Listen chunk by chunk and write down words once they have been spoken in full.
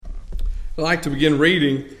I'd like to begin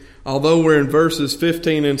reading. Although we're in verses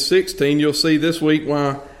 15 and 16, you'll see this week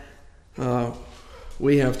why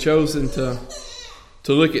we have chosen to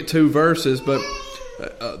look at two verses. But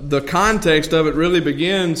the context of it really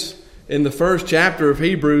begins in the first chapter of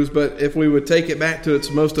Hebrews. But if we would take it back to its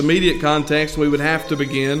most immediate context, we would have to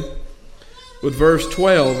begin with verse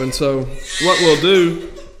 12. And so what we'll do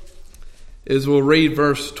is we'll read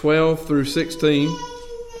verse 12 through 16,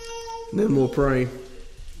 and then we'll pray.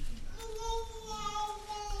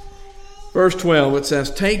 Verse 12, it says,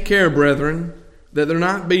 "Take care, brethren, that there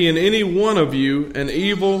not be in any one of you an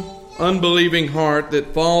evil, unbelieving heart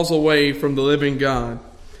that falls away from the living God.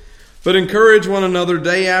 But encourage one another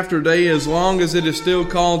day after day, as long as it is still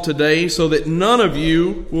called today, so that none of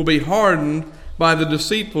you will be hardened by the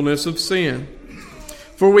deceitfulness of sin.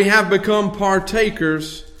 For we have become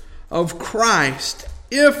partakers of Christ,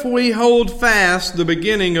 if we hold fast the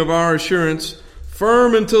beginning of our assurance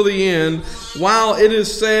firm until the end, while it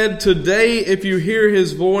is said, today if you hear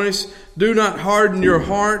his voice, do not harden your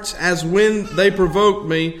hearts as when they provoked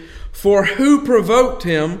me. For who provoked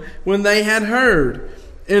him when they had heard?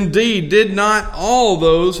 Indeed, did not all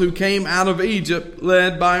those who came out of Egypt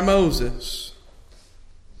led by Moses?"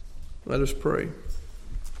 Let us pray.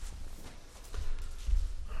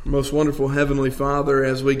 Most wonderful Heavenly Father,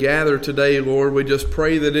 as we gather today, Lord, we just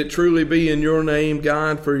pray that it truly be in your name,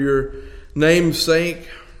 God, for your name's sake,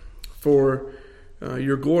 for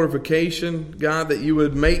your glorification, God, that you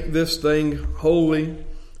would make this thing holy,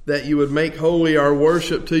 that you would make holy our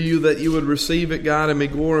worship to you, that you would receive it, God, and be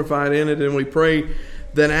glorified in it. And we pray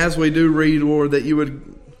that as we do read, Lord, that you would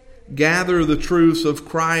gather the truths of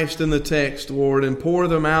Christ in the text, Lord, and pour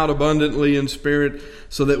them out abundantly in spirit,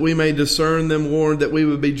 so that we may discern them, Lord, that we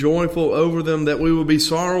would be joyful over them, that we would be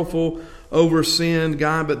sorrowful over sin,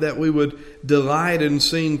 God, but that we would delight in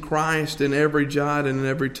seeing Christ in every jot and in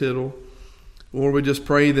every tittle. Lord, we just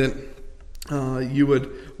pray that you would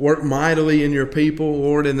work mightily in your people,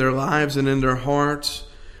 Lord, in their lives and in their hearts,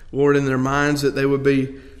 Lord, in their minds, that they would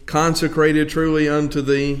be consecrated truly unto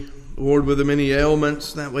thee, Lord, with the many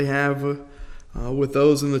ailments that we have with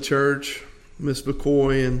those in the church, Miss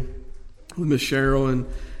McCoy and Miss Cheryl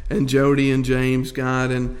and Jody and James,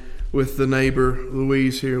 God, and with the neighbor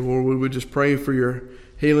Louise here, Lord, we would just pray for your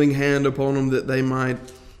healing hand upon them, that they might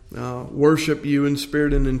worship you in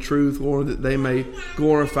spirit and in truth, Lord, that they may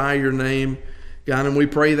glorify your name, God. And we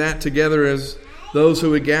pray that together as those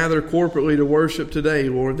who would gather corporately to worship today,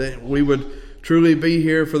 Lord, that we would truly be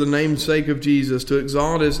here for the name's sake of Jesus, to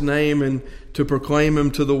exalt his name and to proclaim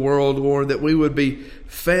him to the world, Lord, that we would be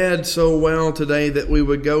fed so well today that we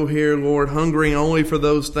would go here, Lord, hungering only for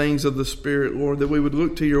those things of the Spirit, Lord, that we would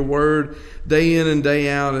look to your word day in and day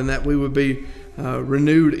out, and that we would be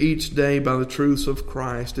renewed each day by the truths of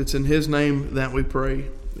Christ. It's in his name that we pray.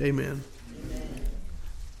 Amen.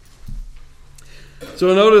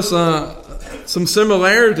 So notice some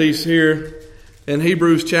similarities here in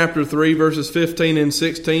Hebrews chapter 3, verses 15 and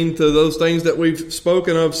 16, to those things that we've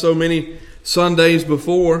spoken of so many Sundays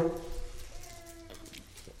before.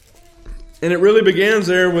 And it really begins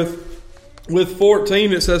there with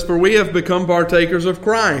 14. It says, "For we have become partakers of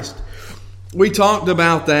Christ." We talked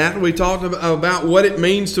about that. We talked about what it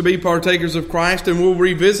means to be partakers of Christ, and we'll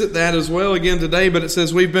revisit that as well again today. But it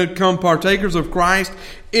says we've become partakers of Christ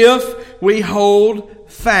if we hold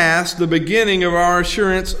fast the beginning of our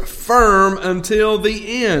assurance firm until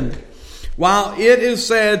the end. While it is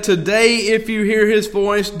said, today if you hear his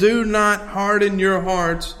voice, do not harden your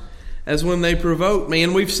hearts as when they provoke me.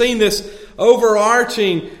 And we've seen this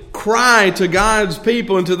overarching cry to God's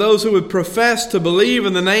people and to those who would profess to believe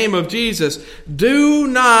in the name of Jesus. Do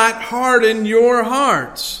not harden your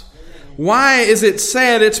hearts. Why is it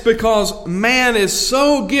said? It's because man is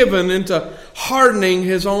so given into hardening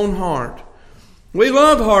his own heart. We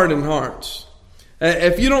love hardened hearts.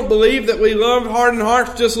 If you don't believe that we love hardened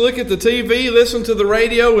hearts, just look at the TV, listen to the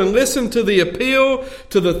radio, and listen to the appeal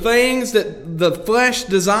to the things that the flesh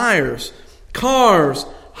desires. Cars,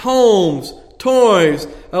 homes, toys,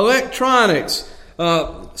 electronics,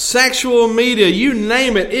 sexual media, you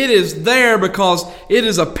name it, it is there because it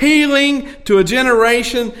is appealing to a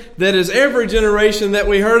generation that is every generation that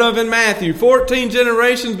we heard of in Matthew. 14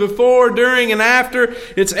 generations before, during, and after.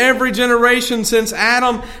 It's every generation since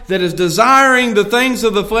Adam that is desiring the things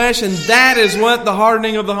of the flesh, and that is what the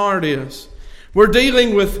hardening of the heart is. We're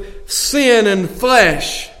dealing with sin and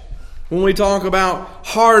flesh when we talk about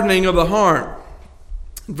hardening of the heart.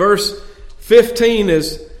 Verse 15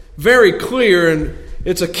 is very clear, and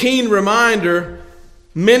it's a keen reminder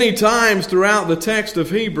many times throughout the text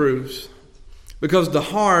of Hebrews, because the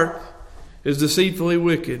heart is deceitfully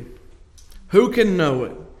wicked. Who can know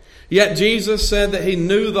it? Yet Jesus said that He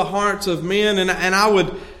knew the hearts of men. And I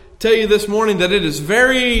would tell you this morning that it is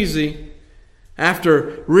very easy,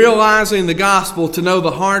 after realizing the gospel, to know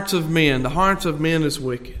the hearts of men. The hearts of men is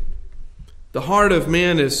wicked. The heart of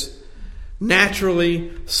men is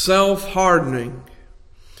naturally self-hardening.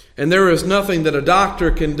 And there is nothing that a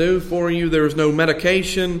doctor can do for you. There is no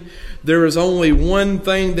medication. There is only one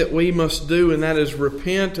thing that we must do, and that is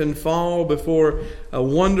repent and fall before a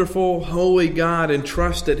wonderful, holy God and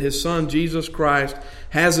trust that His Son, Jesus Christ,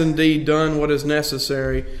 has indeed done what is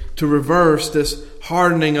necessary to reverse this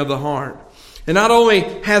hardening of the heart. And not only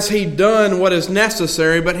has He done what is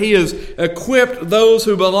necessary, but He has equipped those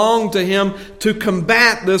who belong to Him to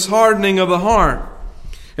combat this hardening of the heart.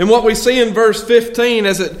 And what we see in verse 15,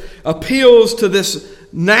 as it appeals to this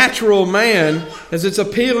natural man, as it's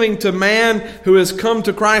appealing to man who has come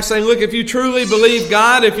to Christ, saying, look, if you truly believe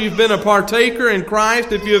God, if you've been a partaker in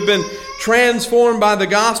Christ, if you have been transformed by the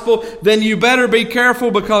gospel, then you better be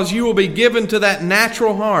careful, because you will be given to that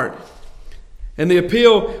natural heart. And the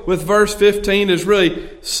appeal with verse 15 is really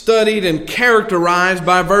studied and characterized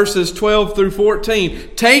by verses 12 through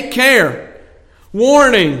 14. Take care,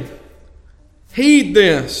 warning, heed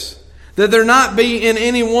this, that there not be in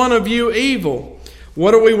any one of you evil.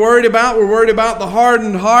 What are we worried about? We're worried about the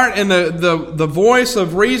hardened heart and the voice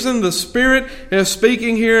of reason. The Spirit is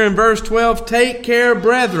speaking here in verse 12. Take care,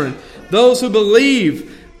 brethren, those who believe,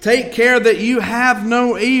 take care that you have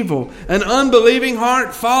no evil. An unbelieving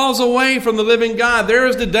heart falls away from the living God. There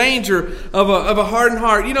is the danger of a hardened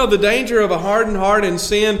heart. You know, the danger of a hardened heart in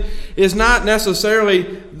sin is not necessarily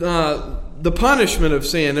the punishment of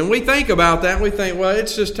sin. And we think about that. We think, well,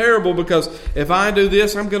 it's just terrible because if I do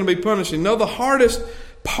this, I'm going to be punishing. No, the hardest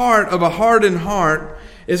part of a hardened heart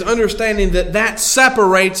is understanding that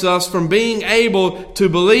separates us from being able to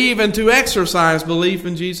believe and to exercise belief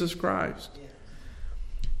in Jesus Christ.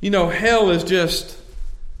 You know, hell is just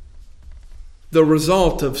the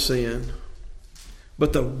result of sin.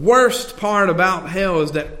 But the worst part about hell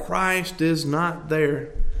is that Christ is not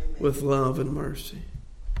there with love and mercy.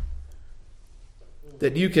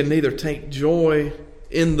 That you can neither take joy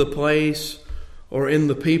in the place or in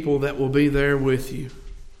the people that will be there with you.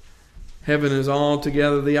 Heaven is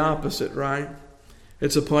altogether the opposite, right?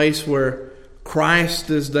 It's a place where Christ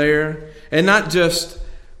is there, and not just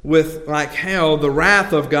with, like hell, the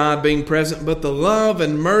wrath of God being present, but the love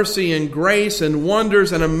and mercy and grace and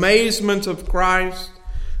wonders and amazement of Christ,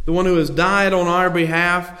 the one who has died on our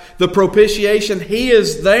behalf, the propitiation. He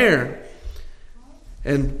is there.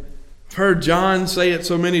 And I've heard John say it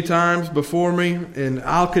so many times before me, and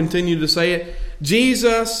I'll continue to say it.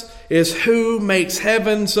 Jesus is who makes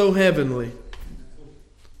heaven so heavenly.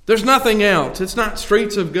 There's nothing else. It's not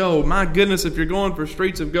streets of gold. My goodness, if you're going for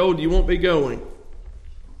streets of gold, you won't be going.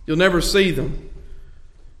 You'll never see them.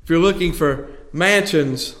 If you're looking for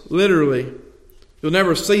mansions, literally, you'll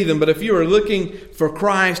never see them. But if you are looking for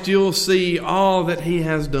Christ, you'll see all that He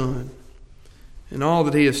has done and all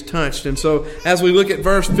that He has touched. And so as we look at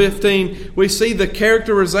verse 15, we see the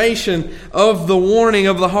characterization of the warning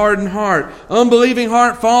of the hardened heart. Unbelieving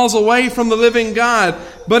heart falls away from the living God,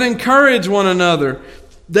 but encourage one another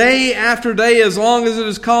day after day, as long as it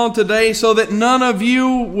is called today, so that none of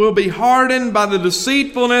you will be hardened by the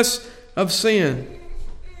deceitfulness of sin.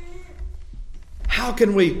 How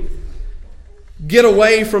can we get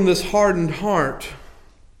away from this hardened heart?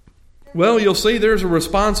 Well, you'll see there's a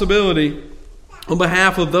responsibility on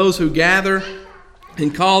behalf of those who gather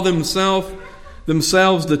and call themselves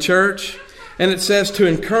the church. And it says to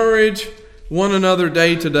encourage one another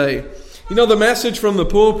day to day. You know, the message from the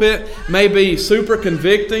pulpit may be super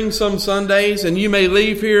convicting some Sundays, and you may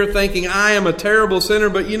leave here thinking, I am a terrible sinner.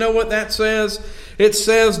 But you know what that says? It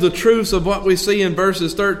says the truths of what we see in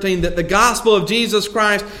verses 13, that the gospel of Jesus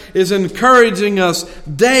Christ is encouraging us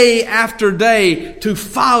day after day to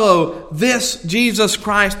follow this Jesus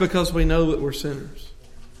Christ, because we know that we're sinners.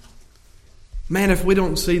 Man, if we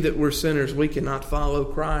don't see that we're sinners, we cannot follow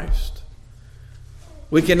Christ.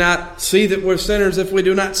 We cannot see that we're sinners if we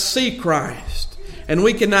do not see Christ. And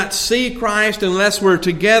we cannot see Christ unless we're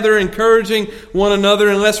together encouraging one another,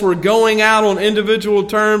 unless we're going out on individual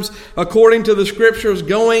terms according to the Scriptures,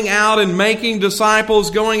 going out and making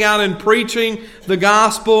disciples, going out and preaching the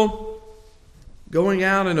gospel, going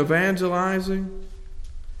out and evangelizing.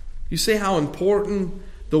 You see how important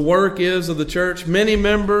the work is of the church? Many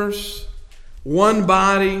members, one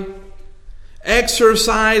body,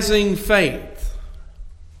 exercising faith.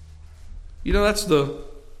 You know, that's the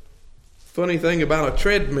funny thing about a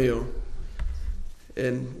treadmill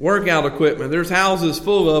and workout equipment. There's houses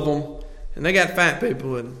full of them, and they got fat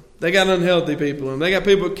people in them. They got unhealthy people in them. They got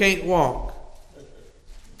people that can't walk.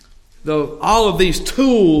 Though all of these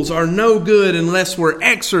tools are no good unless we're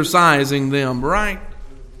exercising them, right?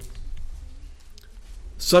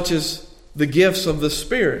 Such as the gifts of the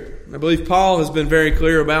Spirit. I believe Paul has been very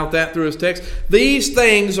clear about that through his text. These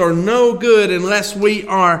things are no good unless we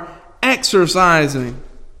are exercising.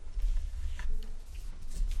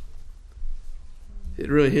 It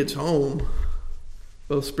really hits home,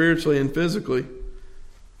 both spiritually and physically.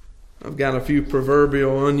 I've got a few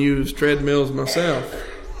proverbial unused treadmills myself,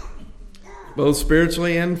 both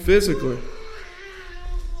spiritually and physically.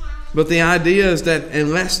 But the idea is that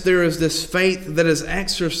unless there is this faith that is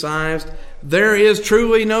exercised, there is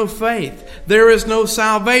truly no faith. There is no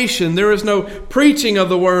salvation. There is no preaching of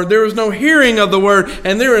the Word. There is no hearing of the Word.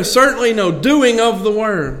 And there is certainly no doing of the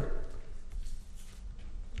Word.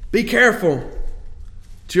 Be careful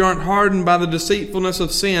that you aren't hardened by the deceitfulness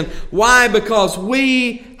of sin. Why? Because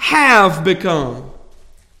we have become.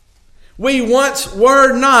 We once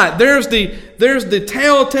were not. There's the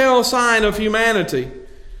telltale sign of humanity.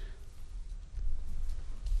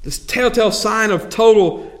 This telltale sign of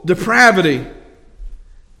total depravity.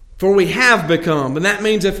 For we have become. And that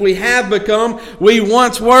means if we have become, we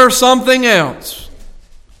once were something else.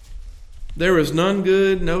 There is none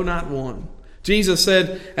good, no, not one. Jesus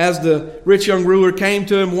said, as the rich young ruler came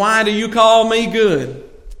to him, "Why do you call me good?"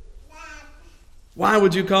 Why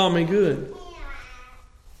would you call me good?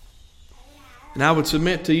 And I would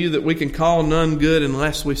submit to you that we can call none good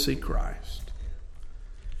unless we see Christ.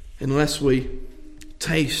 Unless we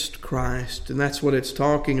taste Christ. And that's what it's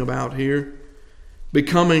talking about here.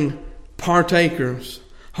 Becoming partakers.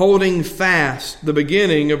 Holding fast the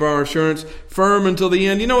beginning of our assurance firm until the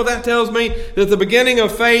end. You know what that tells me? That the beginning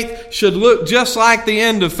of faith should look just like the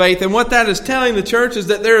end of faith. And what that is telling the church is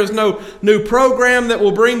that there is no new program that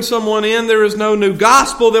will bring someone in. There is no new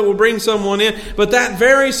gospel that will bring someone in. But that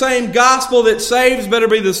very same gospel that saves better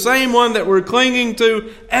be the same one that we're clinging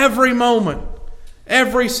to every moment,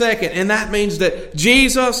 every second. And that means that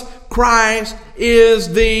Jesus Christ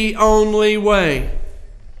is the only way.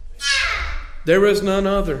 There is none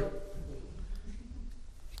other.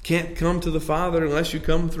 You can't come to the Father unless you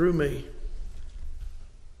come through me.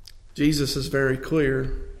 Jesus is very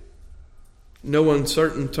clear. No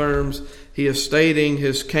uncertain terms. He is stating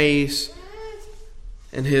his case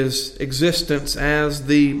and his existence as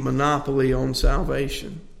the monopoly on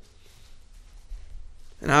salvation.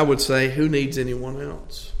 And I would say, who needs anyone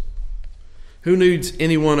else? Who needs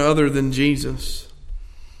anyone other than Jesus?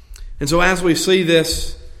 And so as we see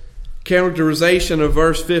this characterization of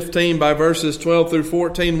verse 15 by verses 12 through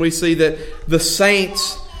 14, we see that the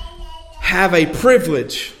saints have a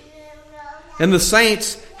privilege and the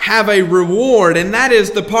saints have a reward, and that is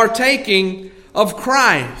the partaking of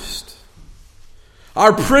Christ.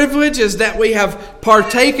 Our privilege is that we have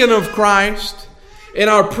partaken of Christ, and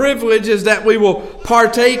our privilege is that we will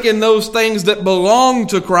partake in those things that belong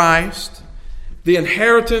to Christ. The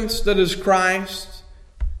inheritance that is Christ,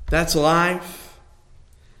 that's life.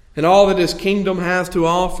 And all that His kingdom has to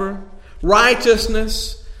offer.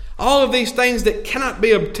 Righteousness. All of these things that cannot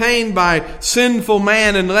be obtained by sinful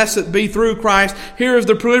man unless it be through Christ. Here is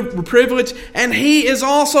the privilege, and He is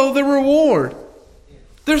also the reward.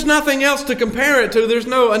 There's nothing else to compare it to. There's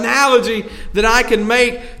no analogy that I can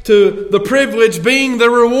make to the privilege being the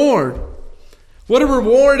reward. What a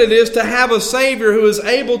reward it is to have a Savior who is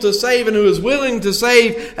able to save and who is willing to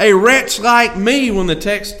save a wretch like me, when the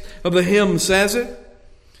text of the hymn says it.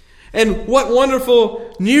 And what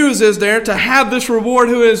wonderful news is there to have this reward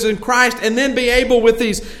who is in Christ, and then be able with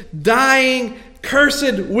these dying,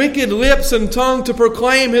 cursed, wicked lips and tongue to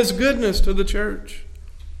proclaim His goodness to the church.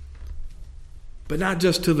 But not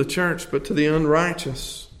just to the church, but to the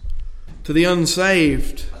unrighteous, to the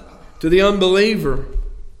unsaved, to the unbeliever.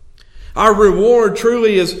 Our reward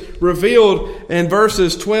truly is revealed in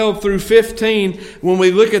verses 12 through 15 when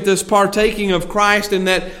we look at this partaking of Christ, and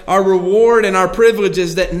that our reward and our privilege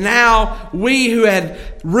is that now we who had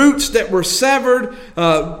roots that were severed,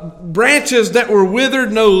 branches that were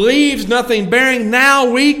withered, no leaves, nothing bearing,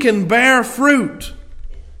 now we can bear fruit.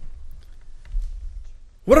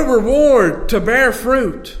 What a reward to bear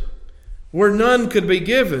fruit where none could be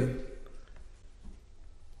given.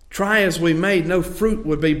 Try as we may, no fruit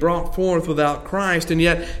would be brought forth without Christ. And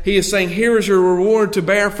yet He is saying, here is your reward to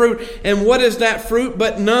bear fruit. And what is that fruit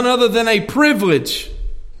but none other than a privilege?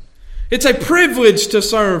 It's a privilege to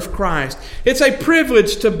serve Christ. It's a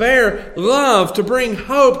privilege to bear love, to bring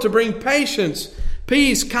hope, to bring patience,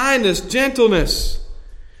 peace, kindness, gentleness.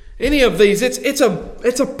 Any of these, it's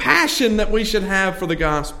a passion that we should have for the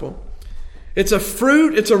gospel. It's a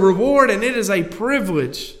fruit, it's a reward, and it is a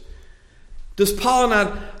privilege Does Paul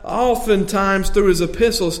not oftentimes through his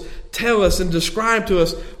epistles tell us and describe to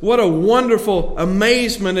us what a wonderful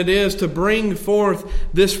amazement it is to bring forth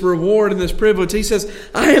this reward and this privilege? He says,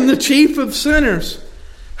 I am the chief of sinners.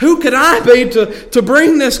 Who could I be to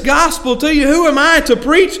bring this gospel to you? Who am I to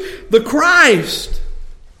preach the Christ?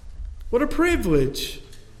 What a privilege.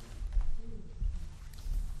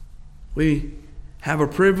 We have a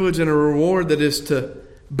privilege and a reward that is to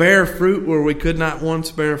bear fruit where we could not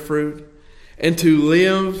once bear fruit, and to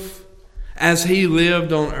live as He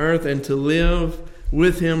lived on earth, and to live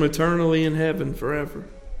with Him eternally in heaven forever.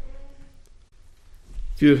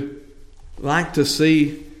 If you'd like to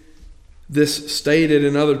see this stated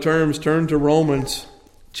in other terms, turn to Romans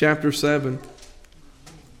chapter 7.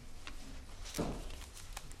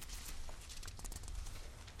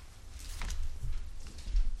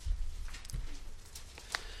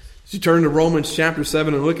 As you turn to Romans chapter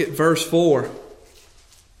 7 and look at verse 4.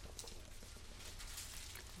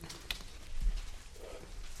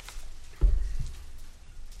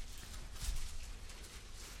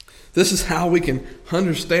 This is how we can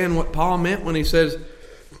understand what Paul meant when he says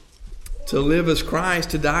to live as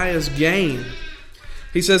Christ, to die as gain.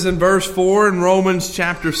 He says in verse 4 in Romans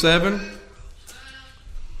chapter 7,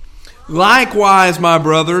 likewise, my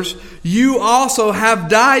brothers, you also have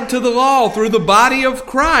died to the law through the body of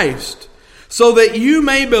Christ, so that you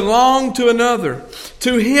may belong to another,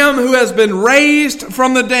 to Him who has been raised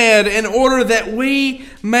from the dead, in order that we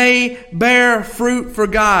may bear fruit for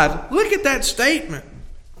God. Look at that statement.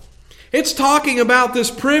 It's talking about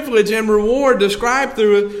this privilege and reward described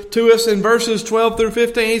to us in verses 12 through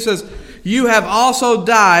 15. He says, you have also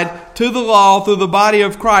died to the law through the body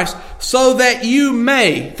of Christ, so that you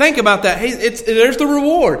may. Think about that. There's the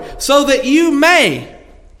reward. So that you may.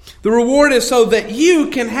 The reward is so that you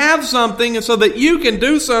can have something, and so that you can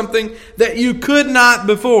do something that you could not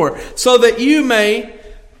before. So that you may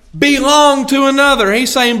belong to another.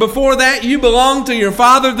 He's saying before that you belong to your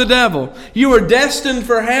father the devil. You were destined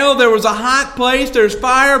for hell. There was a hot place. There's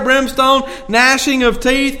fire, brimstone, gnashing of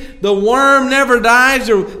teeth. The worm never dies.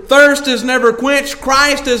 Your thirst is never quenched.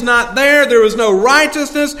 Christ is not there. There is no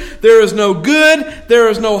righteousness. There is no good. There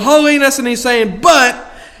is no holiness. And He's saying,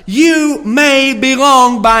 but you may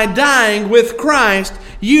belong by dying with Christ.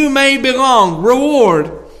 You may belong,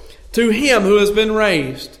 reward, to Him who has been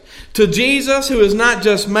raised. To Jesus, who is not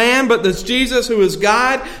just man, but this Jesus who is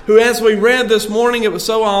God, who, as we read this morning, it was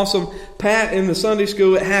so awesome, Pat, in the Sunday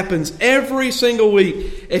school, it happens every single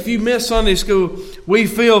week. If you miss Sunday school, we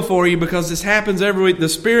feel for you, because this happens every week. The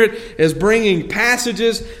Spirit is bringing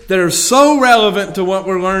passages that are so relevant to what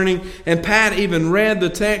we're learning. And Pat even read the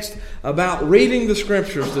text about reading the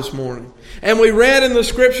Scriptures this morning. And we read in the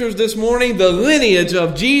Scriptures this morning the lineage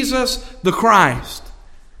of Jesus the Christ.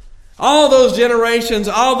 All those generations,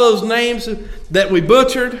 all those names that we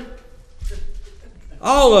butchered,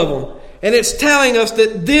 all of them. And it's telling us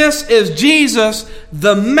that this is Jesus,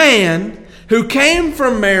 the man who came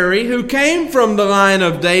from Mary, who came from the line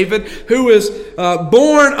of David, who was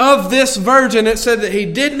born of this virgin. It said that He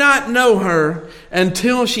did not know her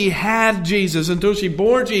until she had Jesus, until she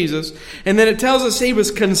bore Jesus. And then it tells us He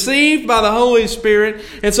was conceived by the Holy Spirit.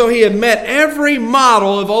 And so He had met every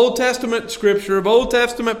model of Old Testament Scripture, of Old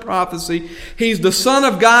Testament prophecy. He's the Son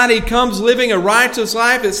of God. He comes living a righteous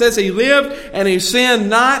life. It says He lived and He sinned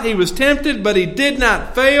not. He was tempted, but He did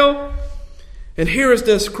not fail. And here is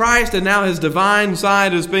this Christ, and now His divine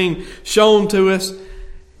side is being shown to us.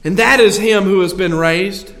 And that is Him who has been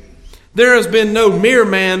raised. There has been no mere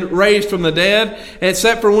man raised from the dead,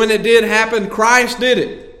 except for when it did happen, Christ did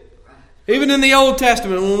it. Even in the Old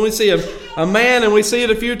Testament, when we see a man, and we see it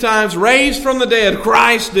a few times, raised from the dead,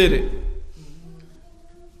 Christ did it.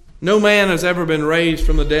 No man has ever been raised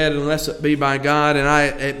from the dead unless it be by God. And I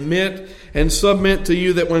admit and submit to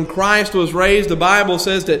you that when Christ was raised, the Bible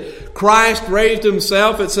says that Christ raised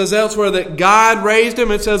Himself. It says elsewhere that God raised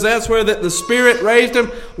Him. It says elsewhere that the Spirit raised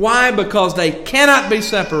Him. Why? Because they cannot be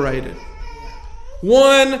separated.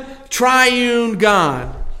 One triune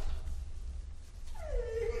God.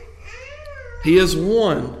 He is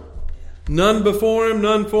one. None before Him,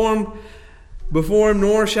 none formed before Him,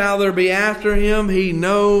 nor shall there be after Him. He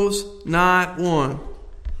knows not one.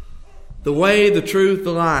 The way, the truth,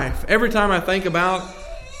 the life. Every time I think about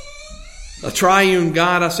a triune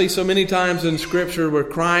God, I see so many times in Scripture where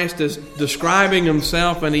Christ is describing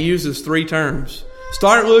Himself and He uses three terms.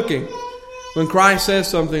 Start looking when Christ says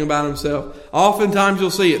something about Himself. Oftentimes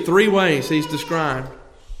you'll see it three ways He's described.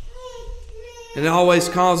 And it always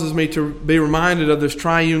causes me to be reminded of this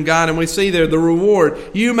triune God. And we see there the reward.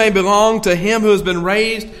 You may belong to Him who has been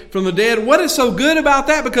raised from the dead. What is so good about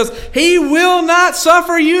that? Because He will not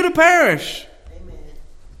suffer you to perish.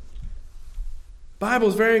 Bible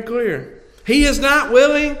is very clear. He is not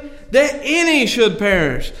willing that any should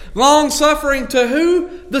perish. Long-suffering to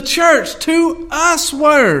who? The church. To us,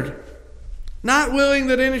 word. Not willing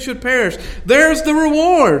that any should perish. There's the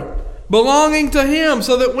reward. Belonging to Him,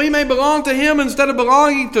 so that we may belong to Him instead of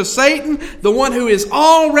belonging to Satan, the one who is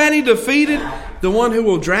already defeated, the one who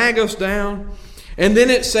will drag us down. And then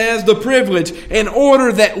it says the privilege, in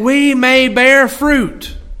order that we may bear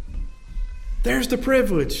fruit. There's the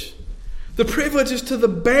privilege. The privilege is to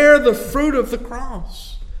bear the fruit of the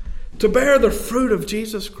cross. To bear the fruit of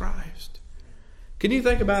Jesus Christ. Can you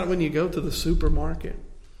think about it when you go to the supermarket?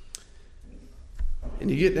 And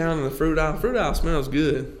you get down in the fruit aisle. The fruit aisle smells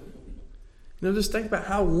good. Just think about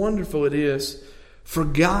how wonderful it is for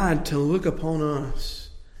God to look upon us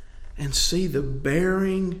and see the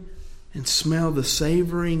bearing and smell the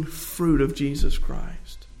savoring fruit of Jesus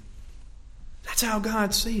Christ. That's how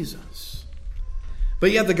God sees us.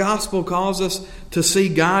 But yet the gospel calls us to see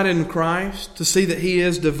God in Christ, to see that He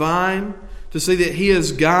is divine, to see that He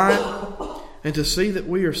is God, and to see that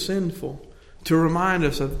we are sinful, to remind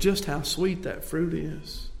us of just how sweet that fruit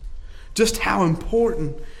is, just how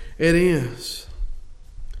important it is.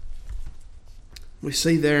 We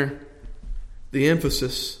see there the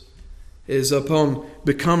emphasis is upon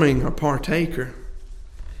becoming a partaker.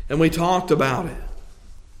 And we talked about it.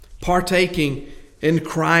 Partaking in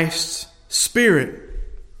Christ's Spirit.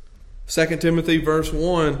 2 Timothy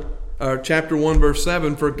chapter 1, verse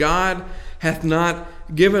 7. For God hath not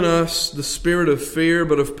given us the spirit of fear,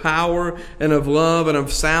 but of power and of love and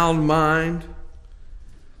of sound mind.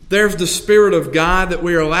 There's the Spirit of God that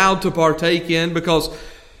we are allowed to partake in, because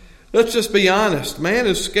let's just be honest, man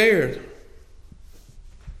is scared.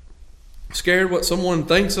 Scared what someone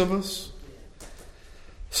thinks of us.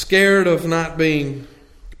 Scared of not being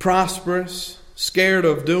prosperous. Scared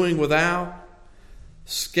of doing without.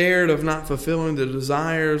 Scared of not fulfilling the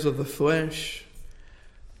desires of the flesh.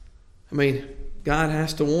 God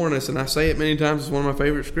has to warn us, and I say it many times, it's one of my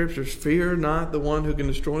favorite scriptures. Fear not the one who can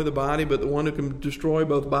destroy the body, but the one who can destroy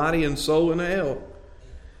both body and soul in hell.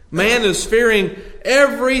 Man is fearing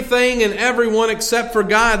everything and everyone except for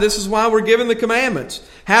God. This is why we're given the commandments.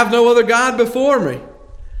 Have no other God before me.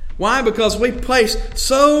 Why? Because we place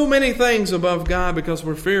so many things above God because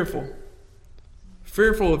we're fearful.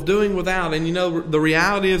 Fearful of doing without. And the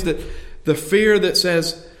reality is that the fear that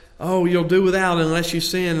says, oh, you'll do without unless you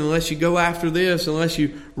sin, unless you go after this, unless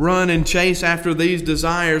you run and chase after these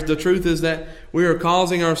desires. The truth is that we are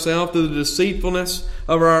causing ourselves through the deceitfulness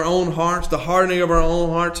of our own hearts, the hardening of our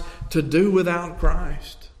own hearts, to do without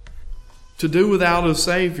Christ, to do without a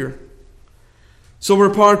Savior. So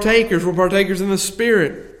we're partakers. We're partakers in the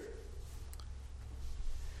Spirit.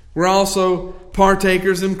 We're also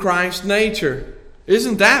partakers in Christ's nature.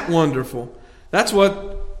 Isn't that wonderful? That's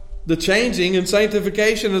what the changing and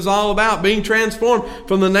sanctification is all about. Being transformed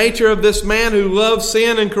from the nature of this man who loves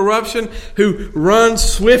sin and corruption, who runs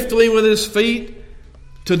swiftly with his feet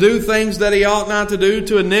to do things that he ought not to do,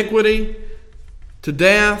 to iniquity, to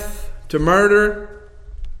death, to murder,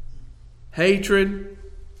 hatred.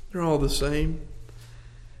 They're all the same.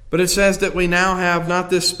 But it says that we now have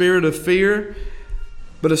not this spirit of fear,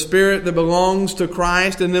 but a spirit that belongs to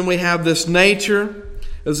Christ. And then we have this nature.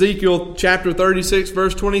 Ezekiel chapter 36,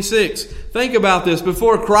 verse 26. Think about this.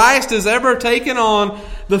 Before Christ has ever taken on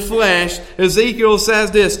the flesh, Ezekiel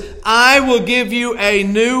says this, I will give you a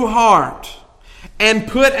new heart and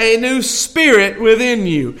put a new spirit within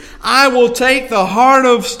you. I will take the heart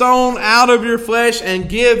of stone out of your flesh and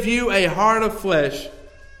give you a heart of flesh.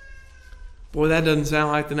 Boy, that doesn't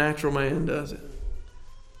sound like the natural man, does it?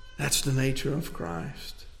 That's the nature of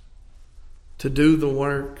Christ. To do the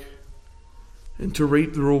work and to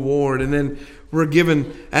reap the reward. And then we're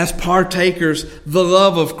given, as partakers, the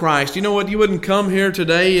love of Christ. You know what? You wouldn't come here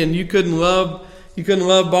today and you couldn't love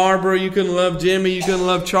Barbara, you couldn't love Jimmy, you couldn't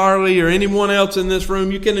love Charlie or anyone else in this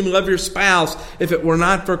room. You couldn't even love your spouse if it were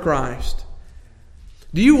not for Christ.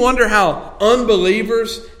 Do you wonder how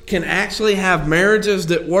unbelievers can actually have marriages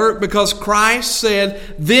that work? Because Christ said,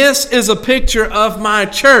 this is a picture of my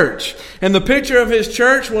church. And the picture of His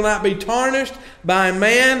church will not be tarnished by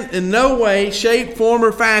man in no way, shape, form,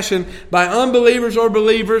 or fashion, by unbelievers or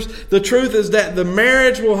believers. The truth is that the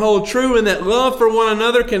marriage will hold true and that love for one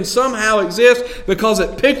another can somehow exist because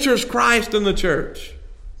it pictures Christ in the church.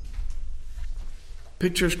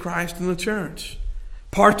 Pictures Christ in the church.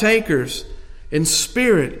 Partakers in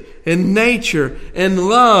spirit, in nature, in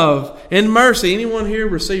love, in mercy. Anyone here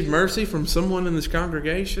receive mercy from someone in this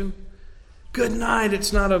congregation? Good night.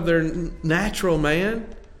 It's not of their natural man.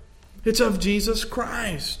 It's of Jesus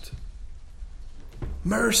Christ.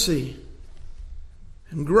 Mercy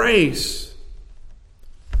and grace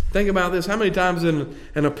Think about this. How many times in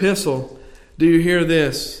an epistle do you hear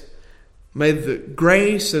this? May the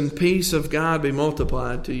grace and peace of God be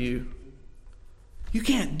multiplied to you. You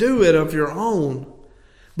can't do it of your own.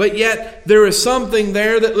 But yet there is something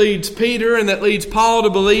there that leads Peter and that leads Paul to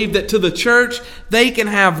believe that to the church they can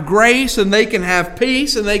have grace and they can have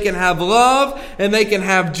peace and they can have love and they can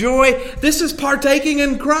have joy. This is partaking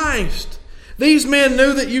in Christ. These men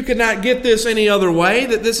knew that you could not get this any other way,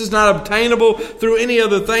 that this is not obtainable through any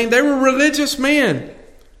other thing. They were religious men.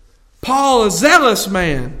 Paul, a zealous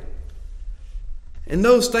man. And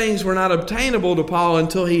those things were not obtainable to Paul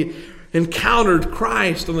until he encountered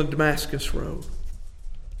Christ on the Damascus road.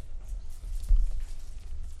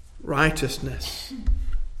 Righteousness.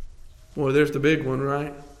 Boy, there's the big one,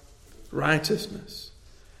 right? Righteousness.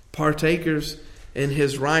 Partakers in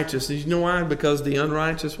His righteousness. You know why? Because the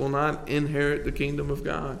unrighteous will not inherit the kingdom of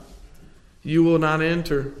God. You will not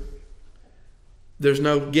enter. There's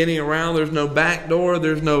no getting around. There's no back door.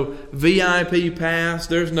 There's no VIP pass.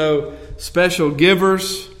 There's no special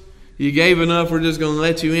givers. You gave enough, we're just going to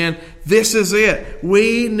let you in. This is it.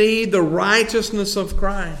 We need the righteousness of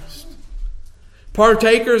Christ.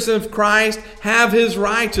 Partakers of Christ have His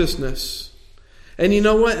righteousness. And you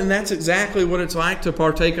know what? And that's exactly what it's like to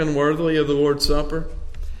partake unworthily of the Lord's Supper.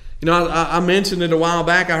 You know, I mentioned it a while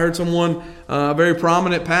back. I heard someone, a very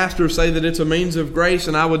prominent pastor, say that it's a means of grace,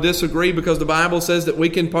 and I would disagree because the Bible says that we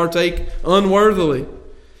can partake unworthily.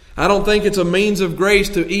 I don't think it's a means of grace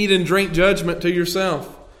to eat and drink judgment to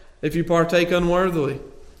yourself if you partake unworthily.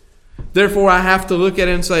 Therefore, I have to look at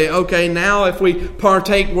it and say, okay, now if we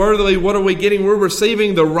partake worthily, what are we getting? We're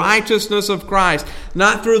receiving the righteousness of Christ.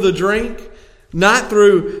 Not through the drink, not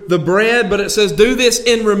through the bread, but it says, do this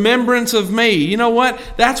in remembrance of me. You know what?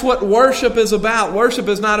 That's what worship is about. Worship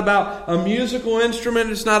is not about a musical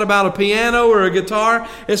instrument. It's not about a piano or a guitar.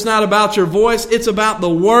 It's not about your voice. It's about the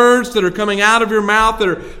words that are coming out of your mouth that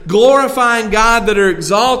are glorifying God, that are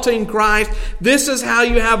exalting Christ. This is how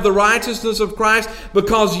you have the righteousness of Christ,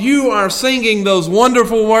 because you are singing those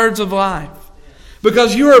wonderful words of life.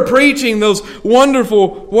 Because you are preaching those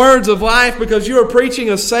wonderful words of life. Because you are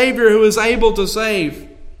preaching a Savior who is able to save.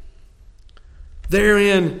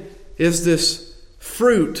 Therein is this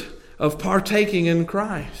fruit of partaking in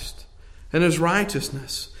Christ and His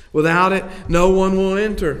righteousness. Without it, no one will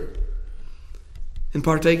enter. In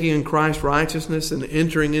partaking in Christ's righteousness and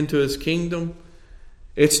entering into His kingdom,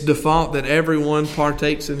 it's default that everyone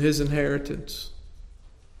partakes in His inheritance.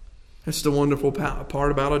 That's the wonderful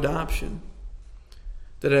part about adoption.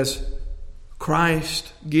 That as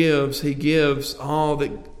Christ gives, He gives all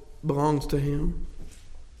that belongs to Him.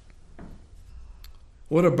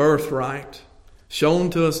 What a birthright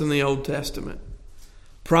shown to us in the Old Testament.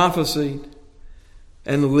 Prophesied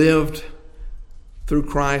and lived through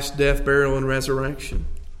Christ's death, burial, and resurrection.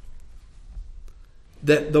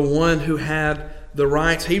 That the one who had the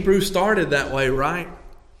rights, Hebrews started that way, right?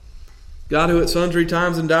 God, who at sundry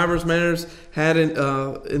times and divers manners had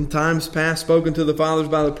in times past spoken to the fathers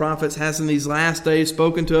by the prophets, has in these last days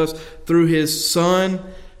spoken to us through His Son,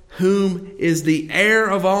 whom is the heir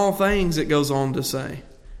of all things, it goes on to say.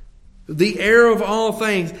 The heir of all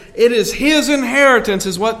things. It is His inheritance,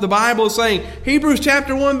 is what the Bible is saying. Hebrews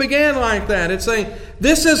chapter 1 began like that. It's saying,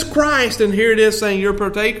 this is Christ, and here it is saying, you're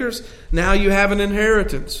partakers, now you have an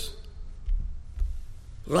inheritance.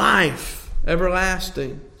 Life,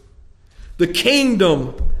 everlasting. The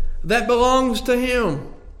kingdom that belongs to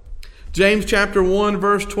Him. James chapter 1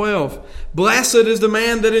 verse 12. Blessed is the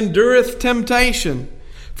man that endureth temptation.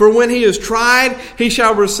 For when he is tried, he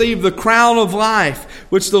shall receive the crown of life,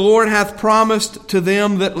 which the Lord hath promised to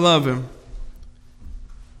them that love Him.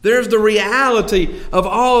 There's the reality of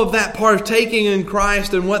all of that partaking in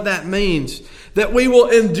Christ and what that means. That we will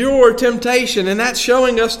endure temptation. And that's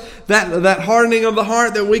showing us that hardening of the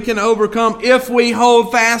heart that we can overcome if we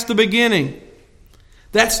hold fast the beginning.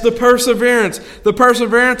 That's the perseverance. The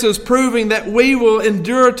perseverance is proving that we will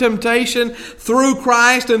endure temptation through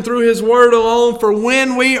Christ and through His Word alone. For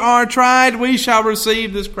when we are tried, we shall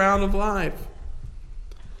receive this crown of life.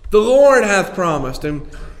 The Lord hath promised. And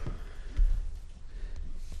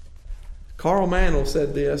Carl Mantle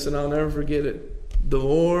said this, and I'll never forget it. The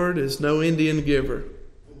Lord is no Indian giver.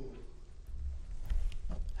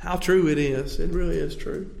 How true it is. It really is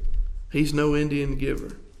true. He's no Indian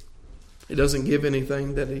giver. He doesn't give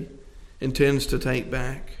anything that He intends to take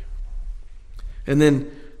back. And then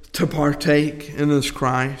to partake in this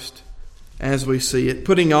Christ as we see it.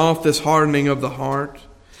 Putting off this hardening of the heart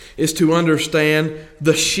is to understand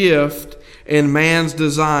the shift in man's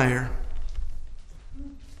desire.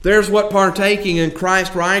 There's what partaking in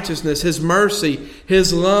Christ's righteousness, His mercy,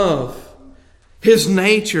 His love, His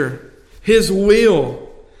nature, His will.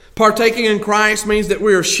 Partaking in Christ means that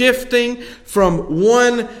we are shifting from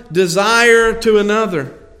one desire to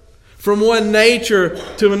another, from one nature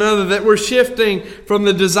to another, that we're shifting from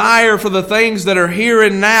the desire for the things that are here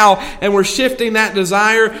and now, and we're shifting that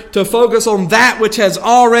desire to focus on that which has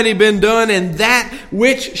already been done and that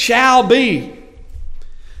which shall be.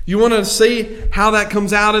 You want to see how that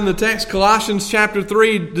comes out in the text? Colossians chapter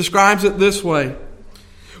 3 describes it this way.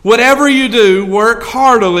 Whatever you do, work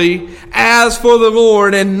heartily as for the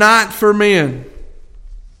Lord and not for men.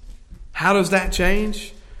 How does that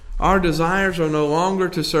change? Our desires are no longer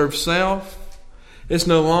to serve self. It's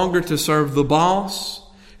no longer to serve the boss.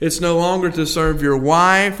 It's no longer to serve your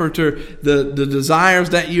wife or to the desires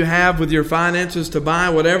that you have with your finances to buy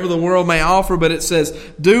whatever the world may offer. But it says,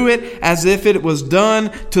 do it as if it was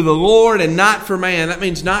done to the Lord and not for man. That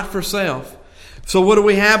means not for self. So what do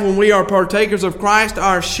we have when we are partakers of Christ?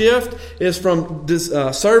 Our shift is from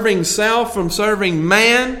serving self, from serving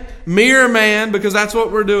man, mere man, because that's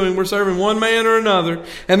what we're doing. We're serving one man or another.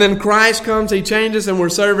 And then Christ comes, He changes, and we're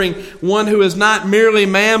serving one who is not merely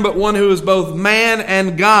man, but one who is both man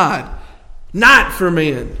and God. Not for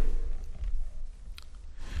men.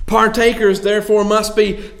 Partakers, therefore, must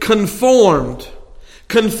be conformed.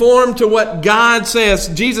 Conform to what God says.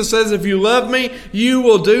 Jesus says, if you love me, you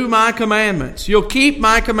will do my commandments. You'll keep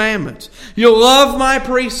my commandments. You'll love my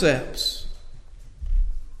precepts.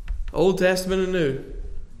 Old Testament and New.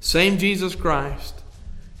 Same Jesus Christ.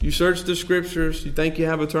 You search the Scriptures. You think you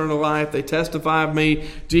have eternal life. They testify of me.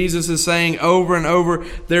 Jesus is saying over and over,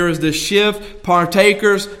 there is this shift.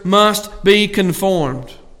 Partakers must be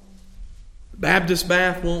conformed. Baptist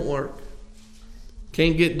bath won't work.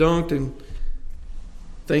 Can't get dunked and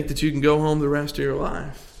think that you can go home the rest of your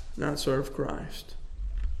life, not serve Christ.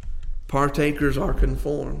 Partakers are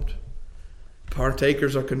conformed.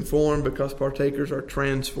 Partakers are conformed because partakers are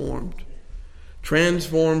transformed.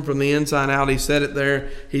 Transformed from the inside out. He said it there.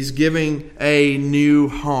 He's giving a new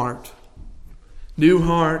heart. New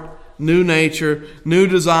heart, new nature, new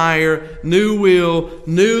desire, new will,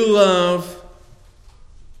 new love.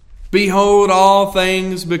 Behold, all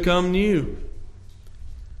things become new.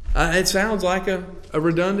 It sounds like a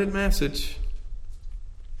redundant message.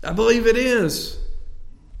 I believe it is.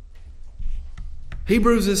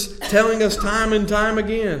 Hebrews is telling us time and time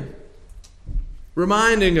again,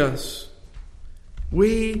 reminding us,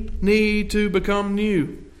 we need to become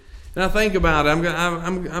new. And I think about it.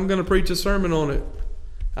 I'm going to preach a sermon on it.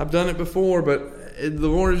 I've done it before, but the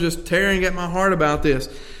Lord is just tearing at my heart about this.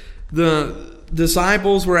 The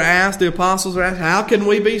disciples were asked, the apostles were asked, how can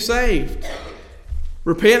we be saved?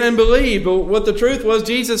 Repent and believe. But what the truth was,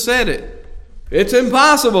 Jesus said it. It's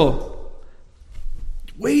impossible.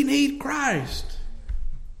 We need Christ.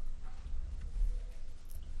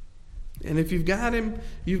 And if you've got Him,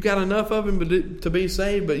 you've got enough of Him to be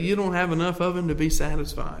saved, but you don't have enough of Him to be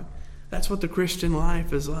satisfied. That's what the Christian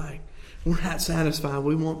life is like. We're not satisfied.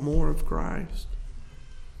 We want more of Christ.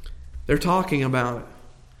 They're talking about it.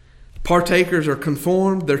 Partakers are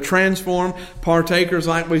conformed, they're transformed. Partakers,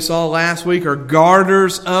 like we saw last week, are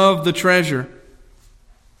guarders of the treasure.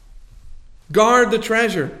 Guard the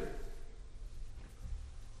treasure.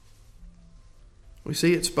 We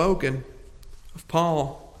see it spoken of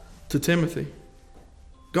Paul to Timothy.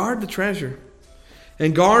 Guard the treasure.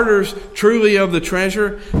 And guarders truly of the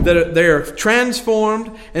treasure, that they are transformed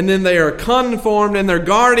and then they are conformed and they're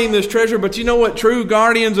guarding this treasure. But you know what true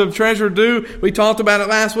guardians of treasure do? We talked about it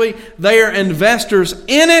last week. They are investors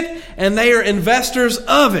in it and they are investors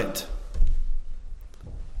of it.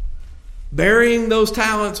 Burying those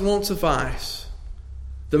talents won't suffice.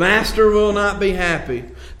 The master will not be happy.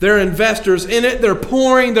 They're investors in it. They're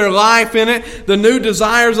pouring their life in it. The new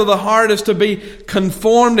desires of the heart is to be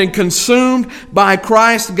conformed and consumed by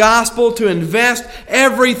Christ's gospel, to invest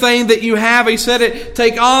everything that you have. He said it,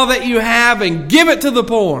 take all that you have and give it to the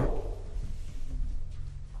poor.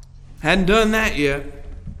 Hadn't done that yet.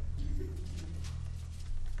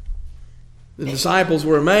 The disciples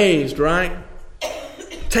were amazed, right?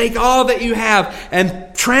 Take all that you have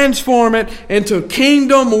and transform it into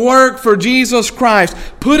kingdom work for Jesus Christ.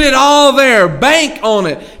 Put it all there. Bank on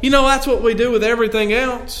it. You know, that's what we do with everything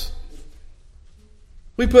else.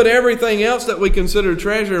 We put everything else that we consider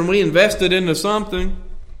treasure and we invest it into something.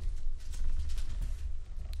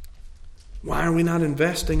 Why are we not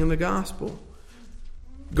investing in the gospel?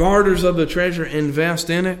 Guarders of the treasure invest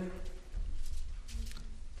in it.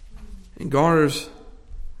 And guarders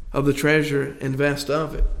of the treasure invest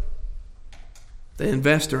of it. They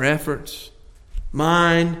invest their efforts,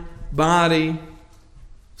 mind, body,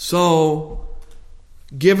 soul,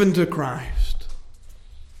 given to Christ.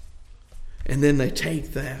 And then they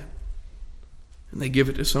take that and they give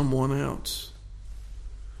it to someone else.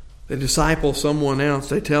 They disciple someone else.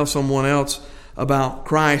 They tell someone else about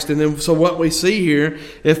Christ. And then, so what we see here,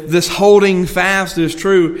 if this holding fast is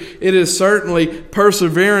true, it is certainly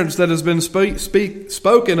perseverance that has been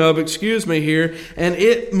spoken of, here, and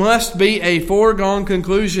it must be a foregone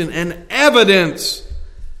conclusion and evidence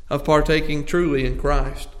of partaking truly in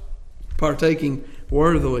Christ, partaking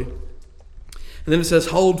worthily. And then it says,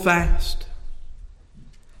 hold fast.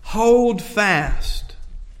 Hold fast.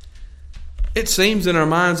 It seems in our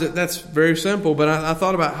minds that that's very simple, but I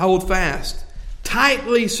thought about hold fast.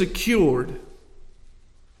 Tightly secured,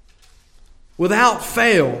 without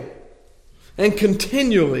fail, and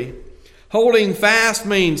continually. Holding fast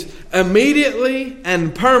means immediately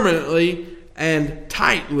and permanently and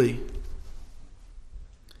tightly.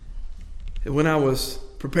 And when I was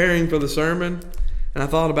preparing for the sermon and I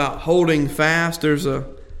thought about holding fast, there's a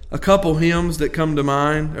couple hymns that come to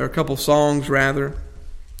mind, or a couple songs rather.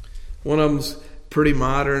 One of them's pretty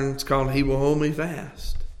modern. It's called He Will Hold Me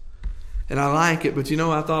Fast. And I like it, but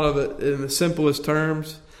I thought of it in the simplest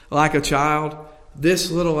terms. Like a child, this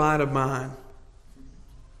little light of mine.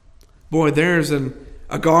 Boy, there's a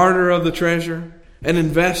guarder of the treasure, an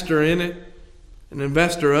investor in it, an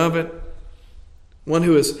investor of it, one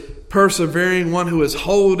who is persevering, one who is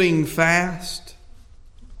holding fast.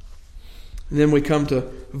 And then we come to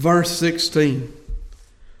verse 16.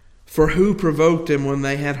 For who provoked him when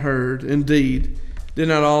they had heard? Indeed, did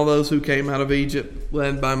not all those who came out of Egypt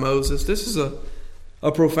led by Moses? This is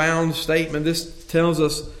a profound statement. This tells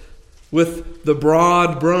us with the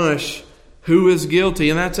broad brush who is guilty,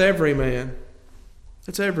 and that's every man.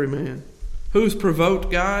 That's every man. Who's provoked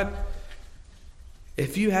God?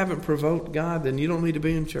 If you haven't provoked God, then you don't need to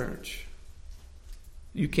be in church.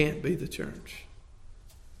 You can't be the church.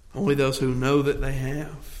 Only those who know that they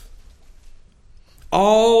have.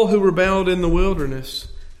 All who rebelled in the wilderness,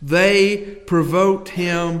 they provoked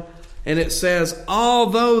him. And it says,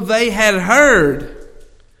 although they had heard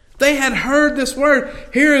this word.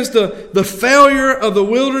 Here is the failure of the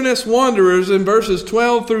wilderness wanderers in verses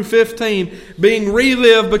 12 through 15 being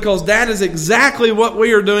relived, because that is exactly what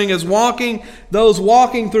we are doing as those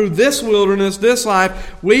walking through this wilderness, this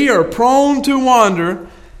life. We are prone to wander.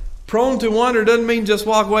 Prone to wander doesn't mean just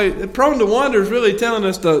walk away. Prone to wander is really telling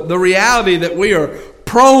us the reality that we are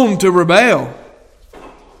prone to rebel.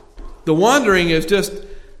 The wandering is just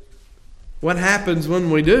what happens when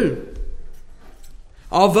we do.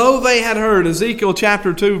 Although they had heard, Ezekiel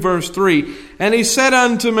chapter 2 verse 3, and he said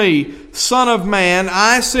unto me, Son of man,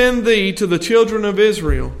 I send thee to the children of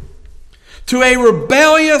Israel, to a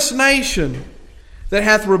rebellious nation that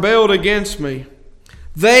hath rebelled against me.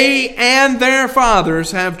 They and their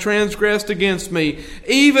fathers have transgressed against me,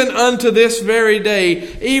 even unto this very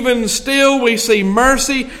day. Even still we see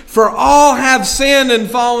mercy, for all have sinned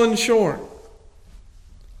and fallen short.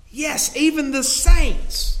 Yes, even the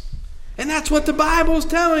saints. And that's what the Bible is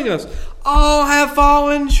telling us. All have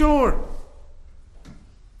fallen short.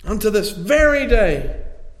 Unto this very day.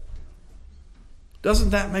 Doesn't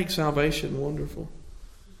that make salvation wonderful?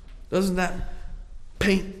 Doesn't that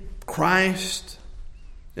paint Christ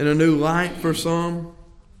in a new light for some?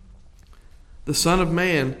 The Son of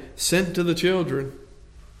Man sent to the children.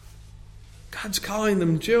 God's calling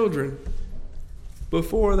them children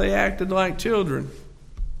before they acted like children.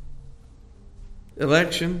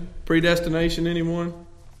 Election, predestination, anyone?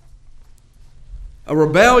 A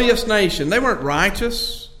rebellious nation. They weren't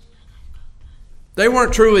righteous. They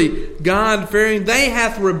weren't truly God-fearing. They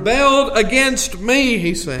hath rebelled against me,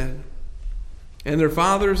 he said, and their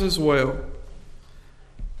fathers as well.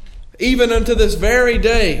 Even unto this very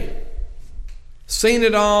day. Seen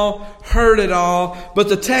it all, heard it all. But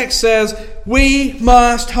the text says, we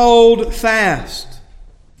must hold fast.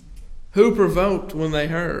 Who provoked when they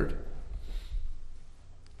heard?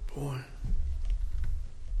 Boy,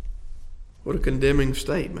 what a condemning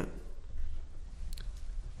statement.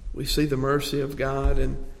 We see the mercy of God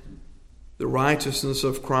and the righteousness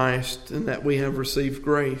of Christ, and that we have received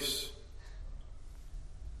grace.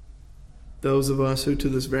 Those of us who to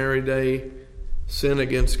this very day sin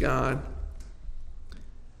against God.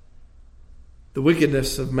 The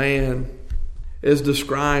wickedness of man is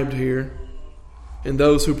described here in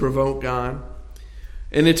those who provoke God.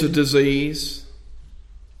 And it's a disease.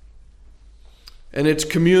 And it's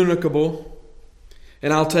communicable.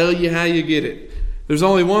 And I'll tell you how you get it. There's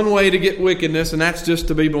only one way to get wickedness, and that's just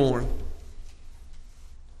to be born.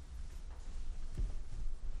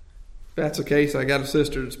 If that's the case, I got a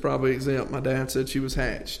sister that's probably exempt. My dad said she was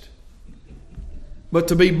hatched. But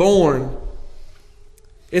to be born,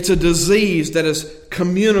 It's a disease that is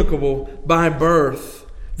communicable by birth.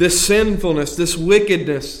 This sinfulness, this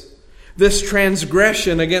wickedness, this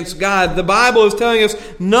transgression against God. The Bible is telling us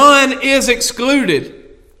none is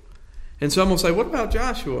excluded. And some will say, what about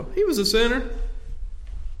Joshua? He was a sinner.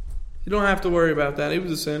 You don't have to worry about that. He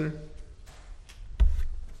was a sinner.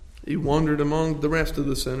 He wandered among the rest of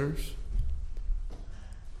the sinners.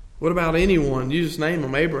 What about anyone? You just name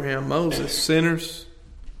them. Abraham, Moses, sinners,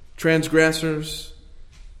 transgressors,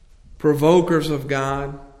 provokers of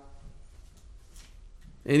God.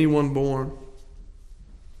 Anyone born.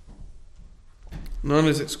 None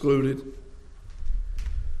is excluded.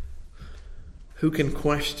 Who can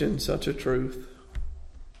question such a truth?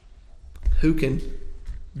 Who can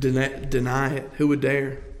deny it? Who would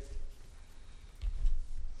dare?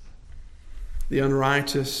 The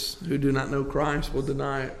unrighteous who do not know Christ will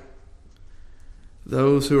deny it.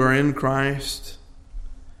 Those who are in Christ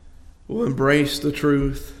will embrace the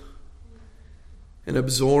truth and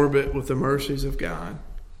absorb it with the mercies of God.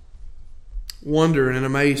 Wonder and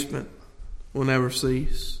amazement will never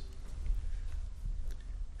cease.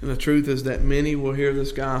 And the truth is that many will hear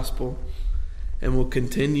this gospel and will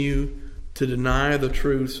continue to deny the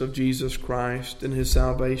truths of Jesus Christ and His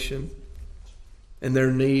salvation and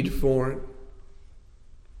their need for it.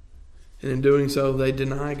 And in doing so, they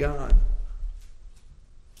deny God.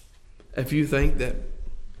 If you think that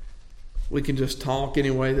we can just talk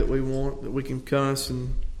any way that we want, that we can cuss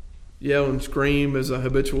and yell and scream as a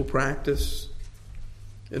habitual practice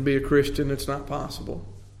and be a Christian, it's not possible.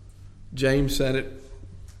 James said it,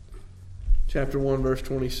 chapter 1, verse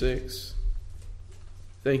 26.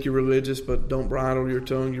 Think you're religious, but don't bridle your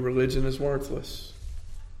tongue. Your religion is worthless.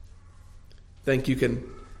 Think you can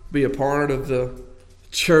be a part of the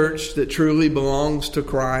church that truly belongs to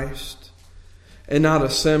Christ and not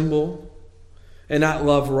assemble and not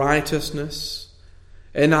love righteousness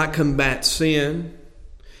and not combat sin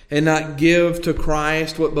and not give to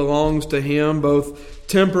Christ what belongs to Him both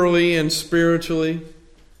temporally and spiritually.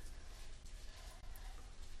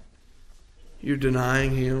 You're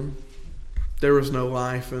denying Him. There is no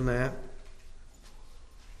life in that.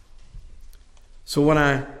 So what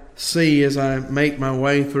I see as I make my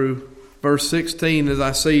way through verse 16 is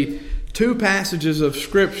I see two passages of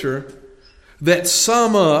Scripture that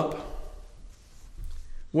sum up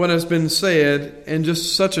what has been said in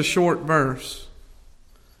just such a short verse.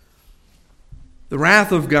 The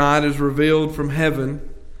wrath of God is revealed from heaven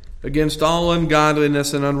against all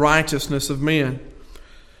ungodliness and unrighteousness of men,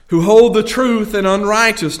 who hold the truth in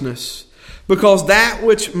unrighteousness, because that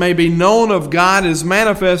which may be known of God is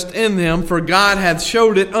manifest in them, for God hath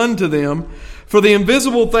showed it unto them. For the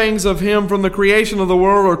invisible things of Him from the creation of the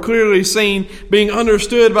world are clearly seen, being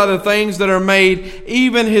understood by the things that are made,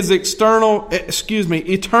 even His eternal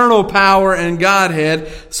power and Godhead,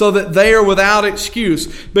 so that they are without excuse.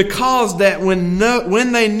 Because that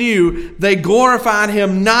when they knew, they glorified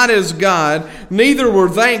Him not as God, neither were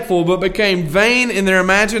thankful, but became vain in their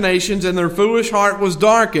imaginations, and their foolish heart was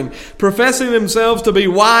darkened. Professing themselves to be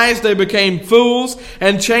wise, they became fools,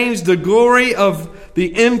 and changed the glory of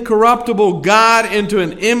the incorruptible God into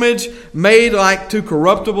an image made like to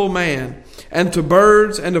corruptible man, and to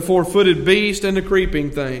birds, and to four-footed beasts, and to creeping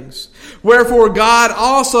things. Wherefore God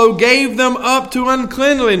also gave them up to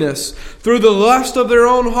uncleanliness through the lust of their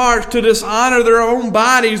own hearts, to dishonor their own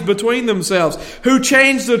bodies between themselves, who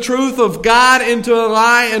changed the truth of God into a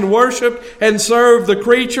lie, and worship and serve the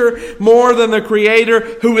creature more than the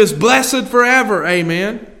Creator, who is blessed forever.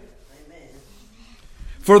 Amen.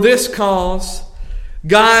 For this cause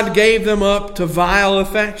God gave them up to vile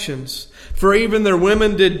affections. For even their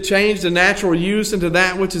women did change the natural use into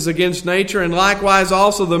that which is against nature, and likewise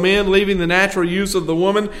also the men, leaving the natural use of the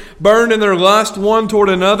woman, burned in their lust one toward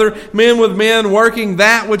another, men with men, working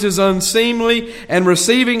that which is unseemly, and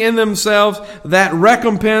receiving in themselves that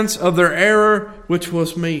recompense of their error which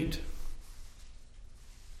was meet.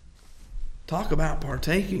 Talk about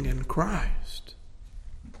partaking in Christ.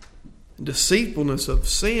 Deceitfulness of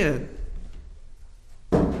sin.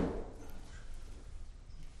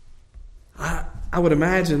 I would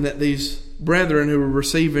imagine that these brethren who were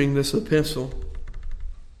receiving this epistle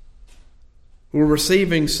were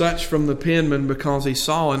receiving such from the penman because he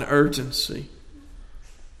saw an urgency.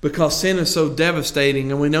 Because sin is so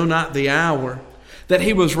devastating and we know not the hour. That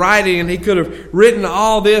he was writing, and he could have written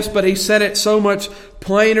all this, but he said it so much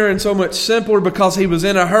plainer and so much simpler because he was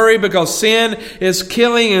in a hurry, because sin is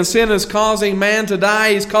killing and sin is causing man to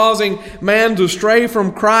die. He's causing man to stray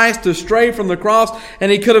from Christ, to stray from the cross.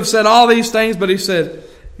 And he could have said all these things, but he said,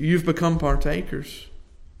 you've become partakers.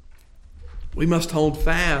 We must hold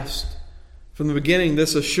fast from the beginning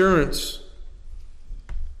this assurance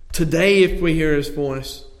Today, if we hear His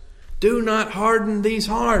voice, do not harden these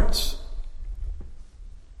hearts.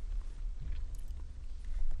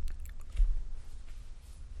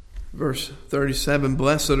 Verse 37,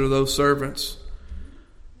 blessed are those servants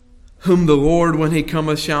whom the Lord, when He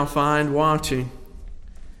cometh, shall find watching.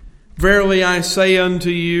 Verily I say unto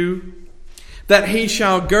you, that He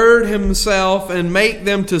shall gird Himself and make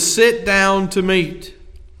them to sit down to meat,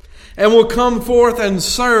 and will come forth and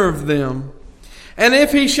serve them. And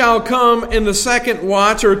if He shall come in the second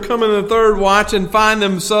watch, or come in the third watch, and find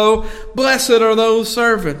them so, blessed are those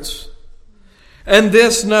servants. And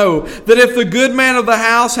this know, that if the good man of the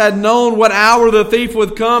house had known what hour the thief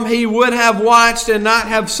would come, he would have watched and not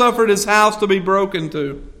have suffered his house to be broken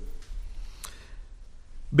to.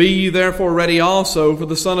 Be ye therefore ready also, for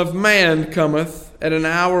the Son of Man cometh at an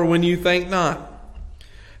hour when you think not.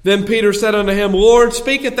 Then Peter said unto Him, Lord,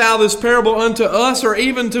 speakest thou this parable unto us, or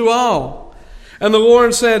even to all? And the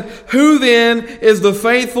Lord said, Who then is the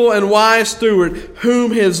faithful and wise steward,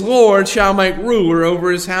 whom his Lord shall make ruler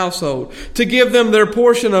over his household, to give them their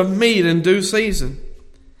portion of meat in due season?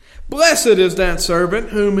 Blessed is that servant,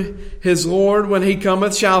 whom his Lord, when he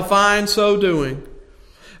cometh, shall find so doing.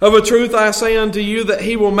 Of a truth I say unto you, that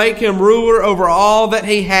he will make him ruler over all that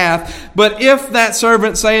he hath. But if that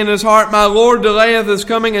servant say in his heart, My Lord delayeth his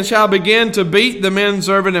coming, and shall begin to beat the men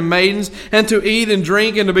servant and maidens, and to eat and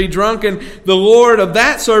drink, and to be drunken, the Lord of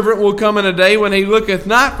that servant will come in a day when he looketh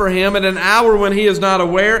not for him, at an hour when he is not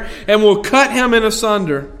aware, and will cut him in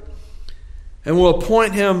asunder, and will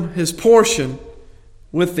appoint him his portion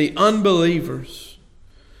with the unbelievers.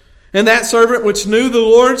 And that servant which knew the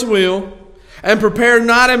Lord's will, and prepared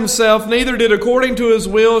not himself, neither did according to his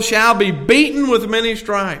will, shall be beaten with many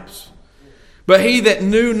stripes. But he that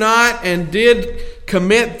knew not and did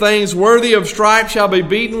commit things worthy of stripes shall be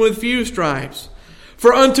beaten with few stripes.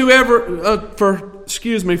 For unto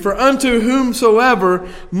whomsoever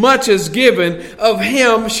much is given, of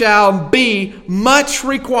him shall be much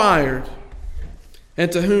required.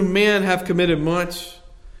 And to whom men have committed much,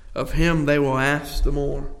 of him they will ask the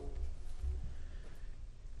more.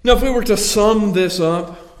 Now, if we were to sum this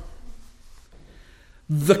up,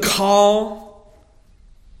 the call,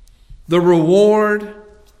 the reward,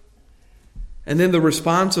 and then the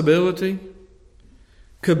responsibility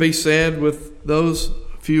could be said with those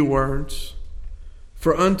few words.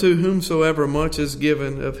 For unto whomsoever much is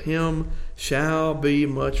given, of him shall be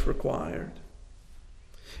much required.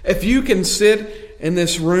 If you can sit in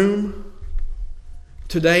this room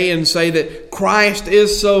today and say that Christ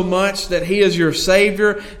is so much, that He is your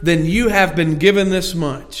Savior, then you have been given this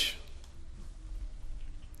much.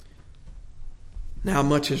 Now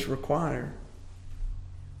much is required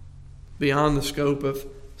beyond the scope of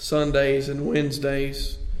Sundays and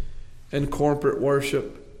Wednesdays and corporate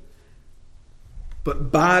worship.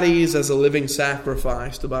 But bodies as a living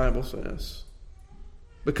sacrifice, the Bible says.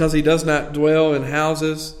 Because He does not dwell in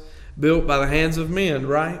houses built by the hands of men,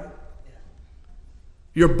 right?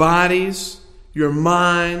 Your bodies, your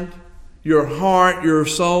mind, your heart, your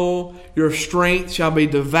soul, your strength shall be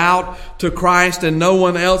devout to Christ and no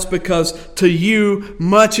one else, because to you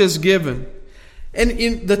much is given.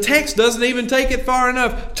 And the text doesn't even take it far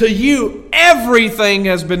enough. To you everything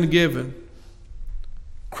has been given.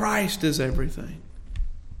 Christ is everything.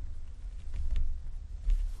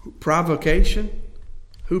 Provocation?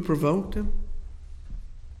 Who provoked Him?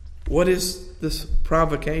 What is this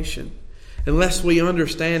provocation? Unless we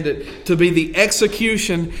understand it to be the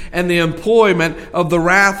execution and the employment of the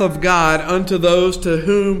wrath of God unto those to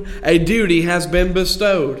whom a duty has been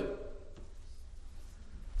bestowed.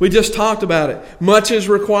 We just talked about it. Much is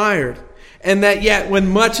required. And that yet when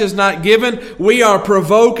much is not given, we are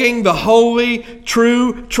provoking the holy,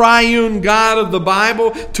 true, triune God of the Bible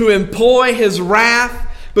to employ His wrath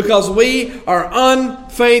because we are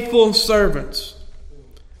unfaithful servants.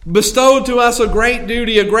 Bestowed to us a great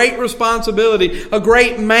duty, a great responsibility, a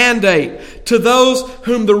great mandate to those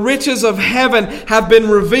whom the riches of heaven have been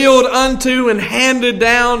revealed unto and handed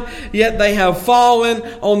down, yet they have fallen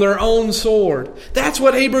on their own sword. That's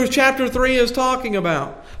what Hebrews chapter 3 is talking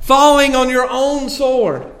about. Falling on your own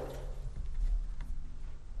sword.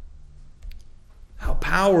 How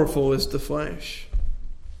powerful is the flesh?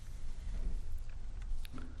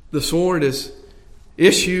 The sword is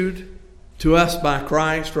issued to us by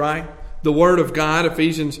Christ, right? The Word of God,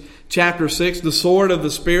 Ephesians chapter 6, the sword of the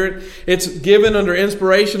Spirit. It's given under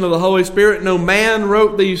inspiration of the Holy Spirit. No man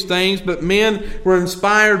wrote these things, but men were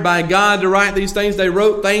inspired by God to write these things. They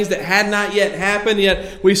wrote things that had not yet happened,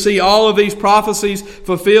 yet we see all of these prophecies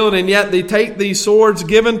fulfilled, and yet they take these swords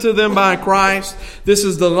given to them by Christ. This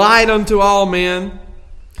is the light unto all men.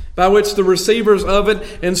 by which the receivers of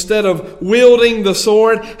it, instead of wielding the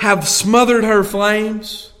sword, have smothered her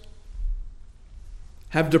flames,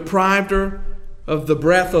 have deprived her of the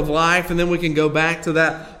breath of life. And then we can go back to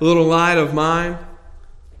that little light of mine.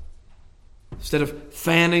 Instead of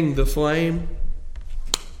fanning the flame,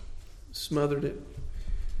 smothered it.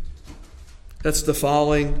 That's the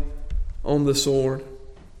falling on the sword.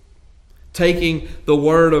 Taking the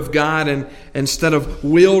Word of God and instead of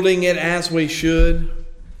wielding it as we should,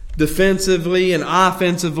 defensively and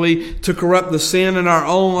offensively, to corrupt the sin in our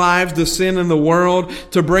own lives, the sin in the world,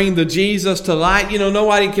 to bring the Jesus to light.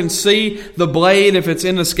 Nobody can see the blade if it's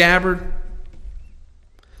in the scabbard.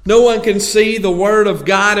 No one can see the Word of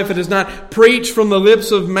God if it is not preached from the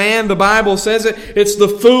lips of man. The Bible says it. It's the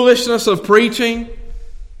foolishness of preaching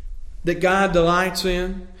that God delights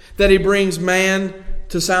in, that He brings man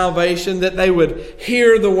to salvation, that they would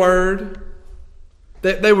hear the Word,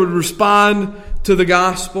 that they would respond to the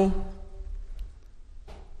gospel.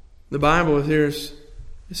 The Bible here is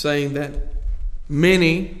saying that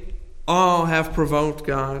many, all have provoked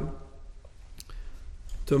God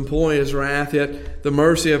to employ His wrath, yet the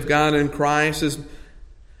mercy of God in Christ is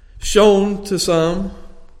shown to some.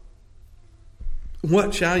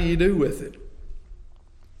 What shall ye do with it?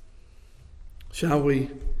 Shall we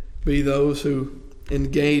be those who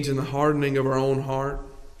engage in the hardening of our own heart?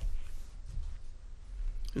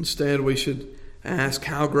 Instead, we should ask,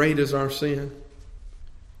 how great is our sin?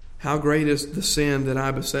 How great is the sin that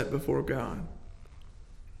I beset before God?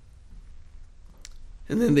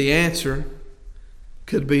 And then the answer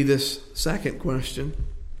could be this second question.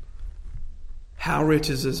 How rich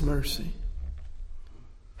is His mercy?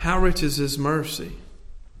 How rich is His mercy?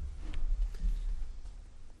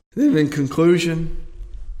 Then in conclusion,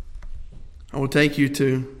 I will take you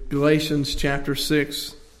to Galatians chapter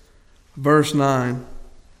 6, verse 9.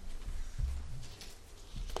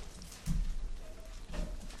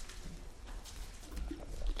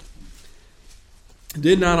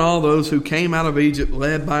 Did not all those who came out of Egypt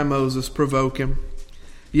led by Moses provoke him?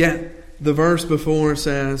 Yet the verse before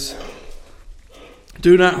says,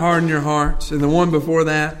 do not harden your hearts. And the one before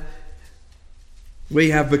that,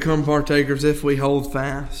 we have become partakers if we hold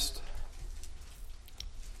fast.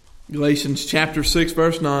 Galatians chapter 6,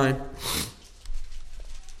 verse 9.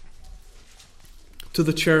 To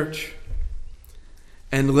the church,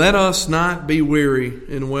 and let us not be weary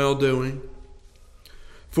in well-doing,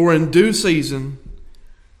 for in due season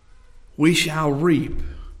we shall reap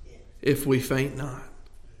if we faint not.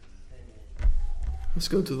 Let's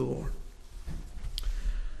go to the Lord.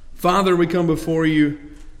 Father, we come before you,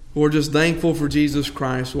 Lord, just thankful for Jesus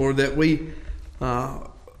Christ, Lord, that we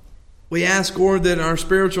ask, Lord, that our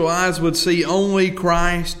spiritual eyes would see only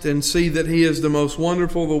Christ and see that He is the most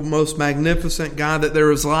wonderful, the most magnificent God, that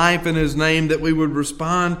there is life in His name, that we would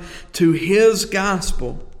respond to His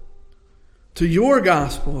gospel, to your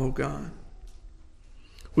gospel, O God,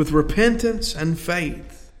 with repentance and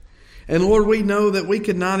faith. And Lord, we know that we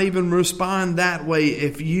could not even respond that way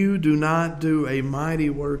if you do not do a mighty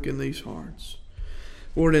work in these hearts.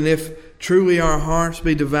 Lord, and if truly our hearts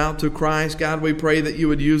be devout to Christ, God, we pray that you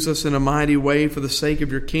would use us in a mighty way for the sake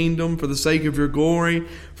of your kingdom, for the sake of your glory,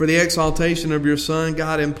 for the exaltation of your Son.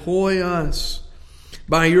 God, employ us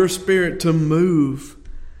by your Spirit to move,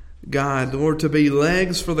 God, Lord, to be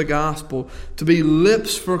legs for the gospel, to be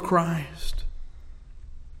lips for Christ.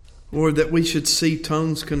 Lord, that we should see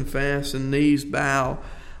tongues confess and knees bow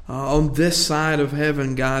on this side of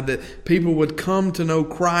heaven, God, that people would come to know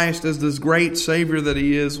Christ as this great Savior that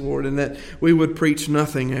He is, Lord, and that we would preach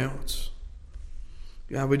nothing else.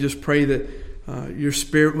 God, we just pray that your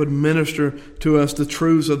Spirit would minister to us the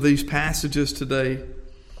truths of these passages today.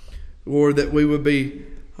 Lord, that we would be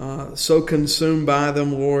so consumed by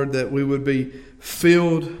them, Lord, that we would be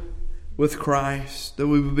filled with Christ, that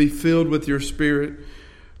we would be filled with your Spirit.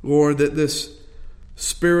 Lord, that this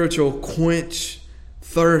spiritual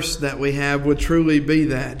thirst that we have would truly be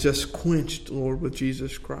that, just quenched, Lord, with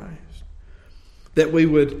Jesus Christ. That we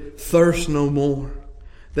would thirst no more.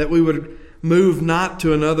 That we would move not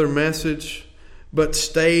to another message, but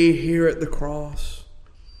stay here at the cross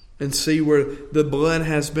and see where the blood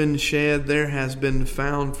has been shed, there has been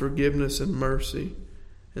found forgiveness and mercy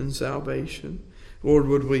and salvation. Lord,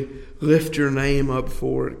 would we lift your name up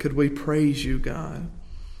for it? Could we praise you, God?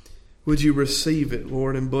 Would you receive it,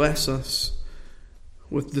 Lord, and bless us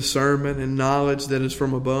with discernment and knowledge that is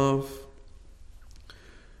from above?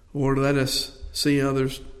 Lord, let us see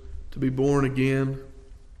others to be born again.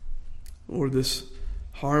 Lord, this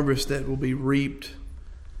harvest that will be reaped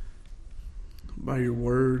by your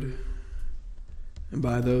word and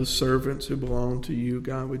by those servants who belong to you,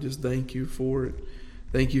 God, we just thank you for it.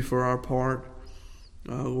 Thank you for our part,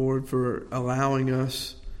 Lord, for allowing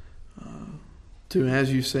us to,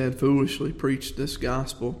 as you said, foolishly preach this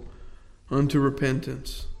gospel unto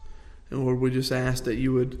repentance. And Lord, we just ask that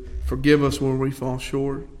you would forgive us where we fall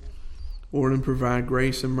short, Lord, and provide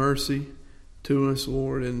grace and mercy to us,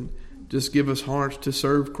 Lord, and just give us hearts to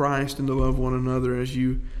serve Christ and to love one another as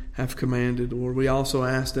you have commanded, Lord. We also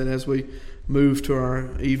ask that as we move to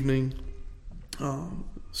our evening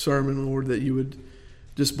sermon, Lord, that you would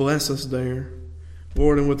just bless us there,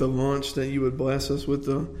 Lord, and with the lunch, that you would bless us with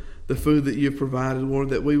the food that you've provided, Lord,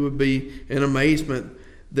 that we would be in amazement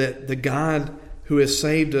that the God who has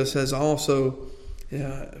saved us has also,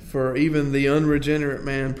 for even the unregenerate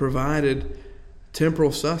man, provided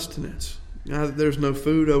temporal sustenance. God, there's no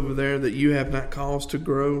food over there that you have not caused to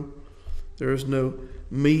grow. There is no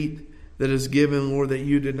meat that is given, Lord, that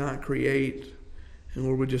you did not create. And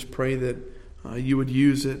Lord, we just pray that you would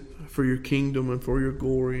use it for your kingdom and for your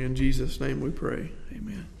glory. In Jesus' name we pray.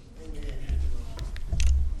 Amen.